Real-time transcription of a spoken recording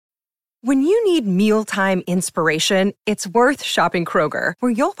When you need mealtime inspiration, it's worth shopping Kroger,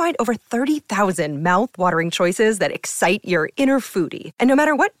 where you'll find over 30,000 mouth-watering choices that excite your inner foodie. And no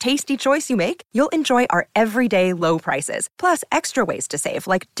matter what tasty choice you make, you'll enjoy our everyday low prices, plus extra ways to save,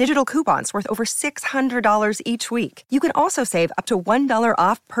 like digital coupons worth over $600 each week. You can also save up to $1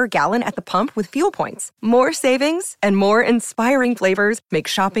 off per gallon at the pump with fuel points. More savings and more inspiring flavors make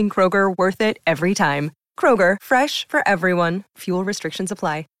shopping Kroger worth it every time. Kroger, fresh for everyone. Fuel restrictions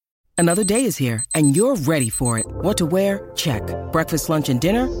apply. Another day is here, and you're ready for it. What to wear? Check. Breakfast, lunch, and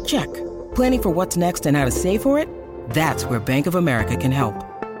dinner? Check. Planning for what's next and how to save for it? That's where Bank of America can help.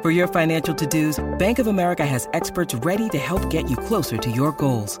 For your financial to-dos, Bank of America has experts ready to help get you closer to your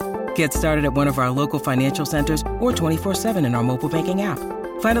goals. Get started at one of our local financial centers or 24/7 in our mobile banking app.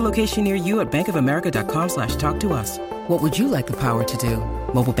 Find a location near you at bankofamerica.com/talktous. What would you like the power to do?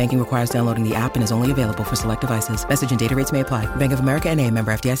 Mobile banking requires downloading the app and is only available for select devices. Message and data rates may apply. Bank of America N.A.,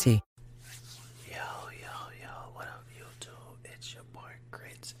 member FDIC. Yo, what up, YouTube? It's your boy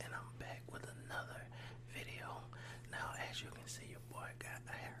Grits, and I'm back with another video. Now, as you can see, your boy got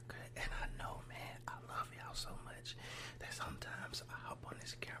a haircut, and I know, man, I love y'all so much that sometimes I hop on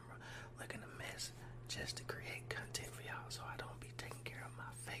this camera looking a mess just to create content for y'all, so I don't be taking care of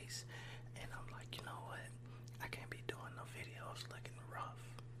my face. And I'm like, you know what? I can't be doing no videos looking rough.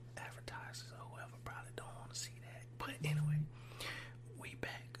 Advertisers or whoever probably don't want to see that. But anyway, we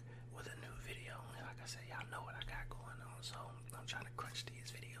back with a new video. And like I said, y'all know what I got going on. So I'm trying to crunch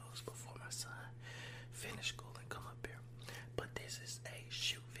these videos before my son finish school and come up here. But this is a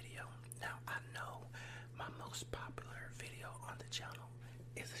shoot video. Now, I know my most popular video on the channel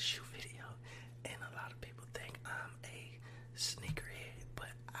is a shoe video. And a lot of people think I'm a sneakerhead,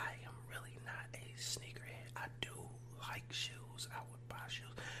 but I am really not a sneakerhead. I do like shoes. I would buy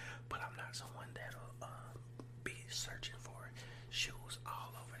shoes, but I'm not someone that'll be searching for shoes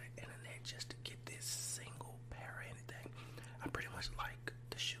all over the internet just to get this single pair or anything. I pretty much like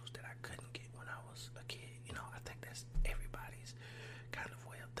the shoes that I couldn't get when I was a kid. You know, I think that's everybody's kind of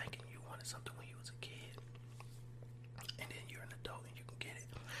way of thinking. You wanted something when you was a kid, and then you're an adult and you can get it.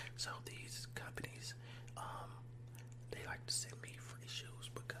 So these companies, they like to send me free shoes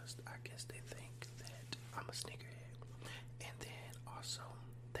because I guess they think that I'm a sneakerhead. And then also,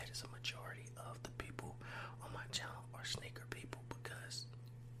 that is a majority of the people on my channel are sneaker people because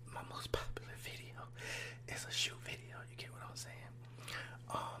my most popular video is a shoe video. You get what I'm saying?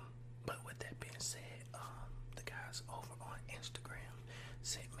 But with that being said, the guys over on Instagram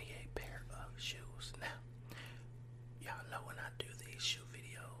sent me a pair of shoes. Now, y'all know when I do these shoe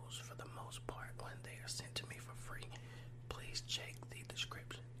videos, for the most part, when they are sent to me for free, please check the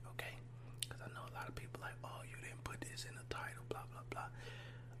description, okay? Because I know a lot of people like, oh, you didn't put this in the title, blah, blah, blah.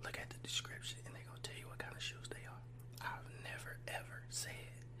 Look at the description, and they're going to tell you what kind of shoes they are. I've never, ever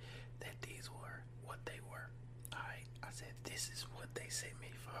said that these were what they were, all right? I said this is what they sent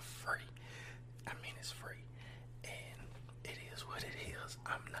me for free. I mean, it's free, and it is what it is.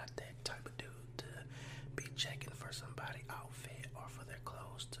 I'm not that type of dude to be checking for somebody's outfit or for their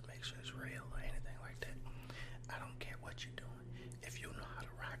clothes to make sure it's real or anything like that. I don't care what you're doing. If you know how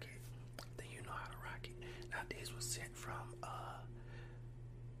to rock it, then you know how to rock it. Now, these were sent from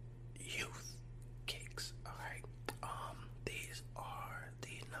Youth Kicks, alright? These are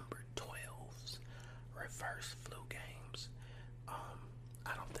the number 12s, reverse flu games.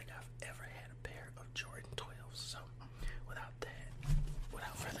 I don't think I've ever had a pair of Jordan 12s, so without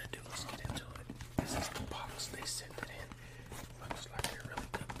further ado, let's get into it. This is the box they sent it in. Looks like a really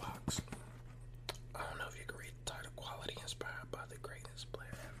good box. I don't know if you can read the title, Quality Inspired by the Greatest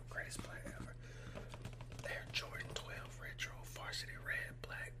Player Ever. They're Jordan 12 Retro Varsity Red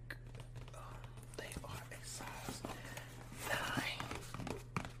Black. They are a size 9.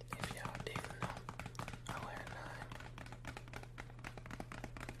 If y'all didn't know, I wear 9.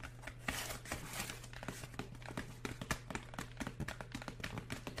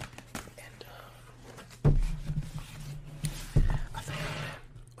 And I think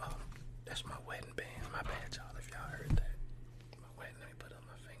that's my wedding band. My bad, y'all, if y'all heard that. My wedding, let me put it on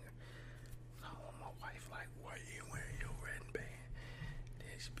my finger. I don't want my wife like, why you wearing your wedding band?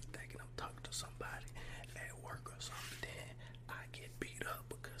 Then she be thinking I'm talking to somebody at work or something. Then I get beat up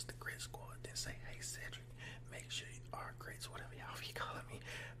because the Grit Squad then say, hey Cedric, make sure our Grits, whatever y'all be calling me,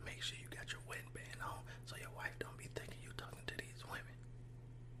 make sure you got your wedding band on so your wife don't be thinking you talking to these women.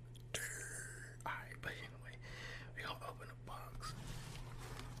 Alright, but anyway, we gonna open the box.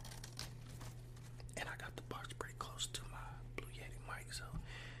 And I got the box pretty close to my Blue Yeti mic, so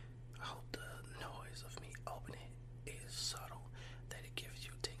I hope the noise of me opening is subtle, that it gives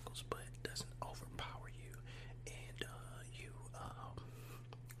you tingles but doesn't overpower you, and you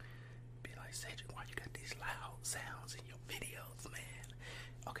like, Cedric, why you got these loud sounds in your videos, man?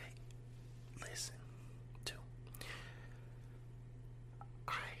 Okay, listen, too.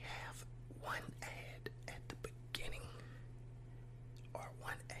 I have one ad at the beginning or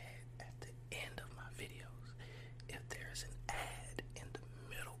one ad at the end of my videos. If there's an ad in the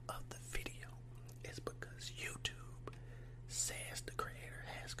middle of the video, it's because YouTube says the creator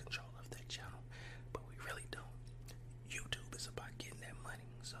has control of their channel, but we really don't. YouTube is about getting that money,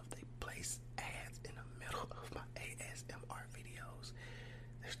 so if they place ads in the middle of my ASMR videos,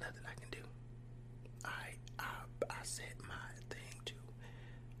 there's nothing I can do. I set my thing to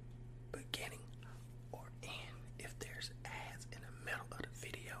beginning or end. If there's ads in the middle of the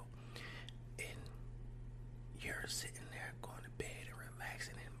video and you're sitting there going to bed and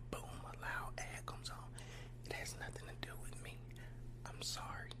relaxing and boom, a loud ad comes on, it has nothing to do with me. I'm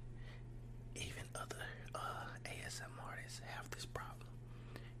sorry. Even other ASMR artists have this problem,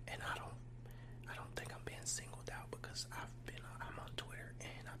 and I don't think I'm being singled out because I'm on Twitter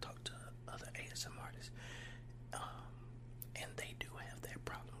and I talk to other ASMR artists, and they do have that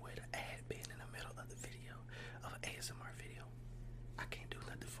problem with an ad being in the middle of the video of an ASMR video. I can't do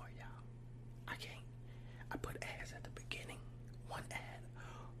nothing for y'all. I can't. I put ads at the beginning, one ad.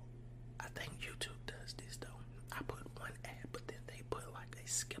 I think YouTube does this though. I put one ad, but then they put like a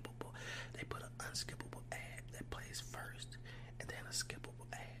skippable. They put an unskippable ad that plays first, and then a skippable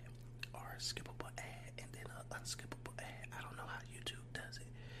ad, or a skippable ad, and then an unskippable ad. I don't know how YouTube does it,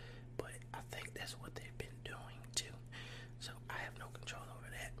 but I think that's what they've been doing too. So I have no control over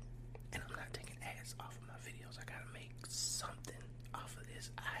that, and I'm not taking ads off of my videos. I gotta make something off of this.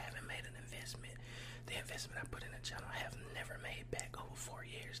 I haven't made an investment. The investment I put in the channel I have never made back over 4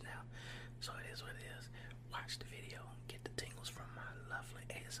 years now. So it is what it is. Watch the video, get the tingles from my lovely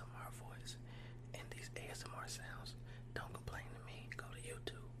ASMR voice and these ASMR sounds. Don't complain to me. Go to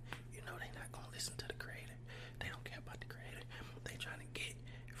YouTube. You know they not gonna listen to the creator. They don't care about the creator. They trying to get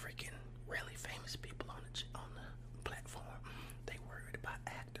freaking really famous people on the platform. They worried about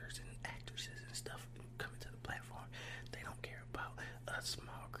actors and actresses and stuff coming to the platform. They don't care about us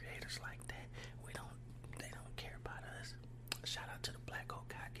small creators like that. They don't care about us. Shout out to the Black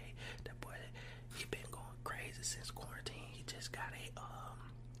Hokage. That boy, he been going crazy since quarantine. He just got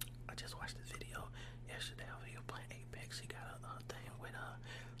I just watched this video yesterday of him playing Apex. He got a thing with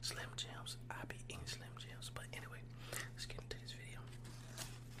Slim Jims. I be eating Slim Jims, but anyway, let's get into this video.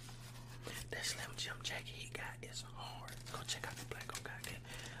 That Slim Jim jacket he got is hard. Go check out the Black Hokage.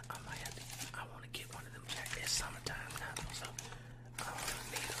 I want to get one of them jackets. It's summertime now, so I don't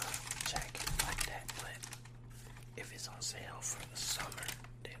need a jacket like that, but if it's on sale for the summer,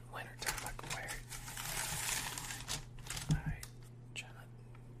 then wintertime I can wear it. Alright, trying to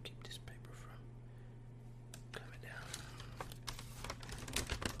keep this paper from coming down.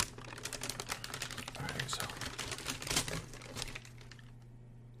 Alright, so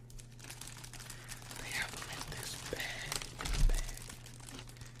they have them in this bag.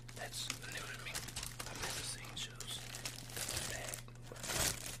 That's new to me. I've never seen shoes in a bag.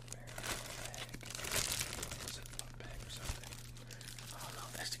 Is it a bag or something? I don't know.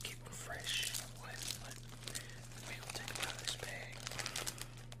 That's to keep them fresh. What? But we gonna take them out of this bag.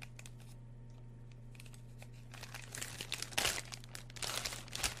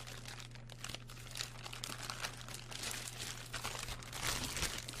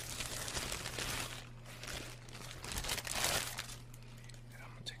 And I'm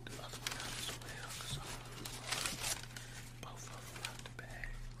gonna take the other one out as well, because I want both of them out the bag.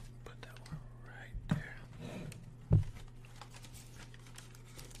 Put that one right there.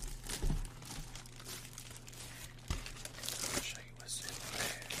 I'll show you what's in the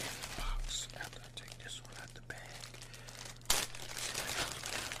bag in the box after I take this one out the bag.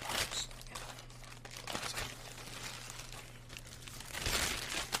 Box, you know.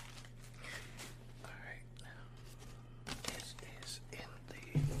 Alright, now this is in the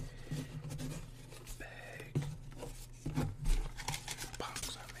bag.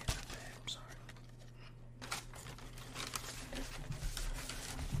 Box, I made the bag, I'm sorry.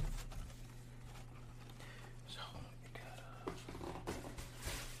 So it got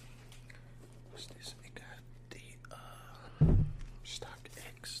what's this? It got the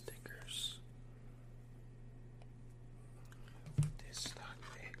StockX stickers. This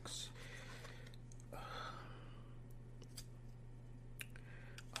StockX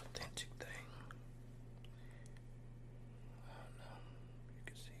authentic thing. I don't know. You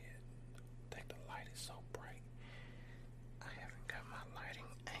can see it. I think the light is so bright. I haven't got my lighting.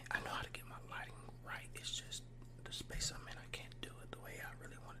 I know how to get my lighting right. It's just the space I'm in. I can't do it the way I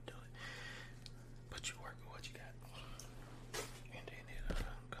really want to do it. But you work with what you got. And then it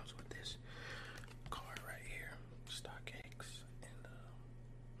comes with this.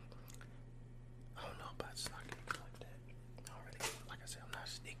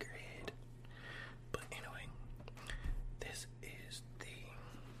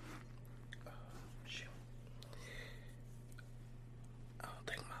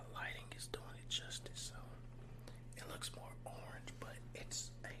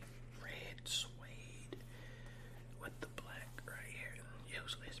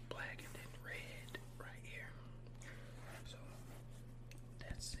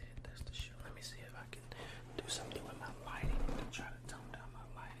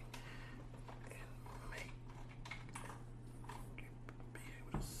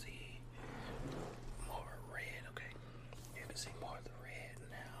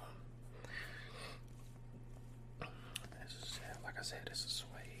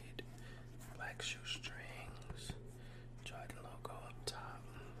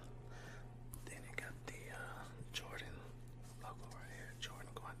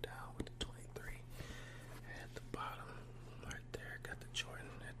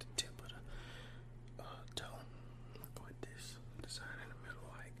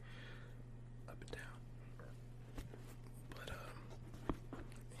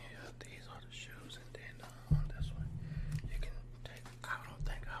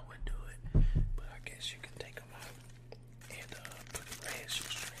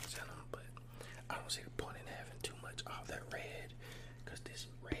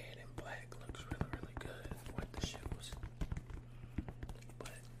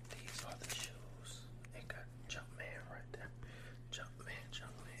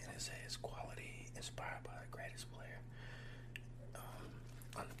 it says quality inspired by the greatest player.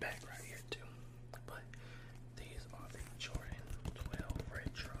 On the back right here too. But these are the Jordan 12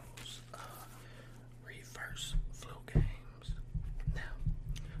 Retros reverse flu games. Now,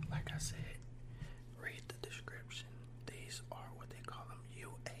 like I said, read the description. These are what they call them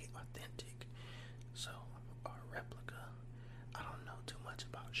UA authentic. So, or replica. I don't know too much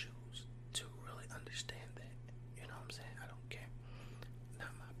about shoes to really understand that. You know what I'm saying? I don't care.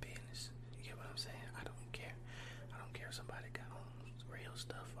 Not my business. You get what I'm saying? I don't care. I don't care if somebody got on real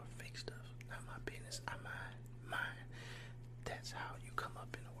stuff or fake stuff. Not my business. I mind mine. That's how you come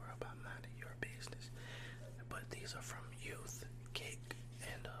up in the world, by minding your business. But these are from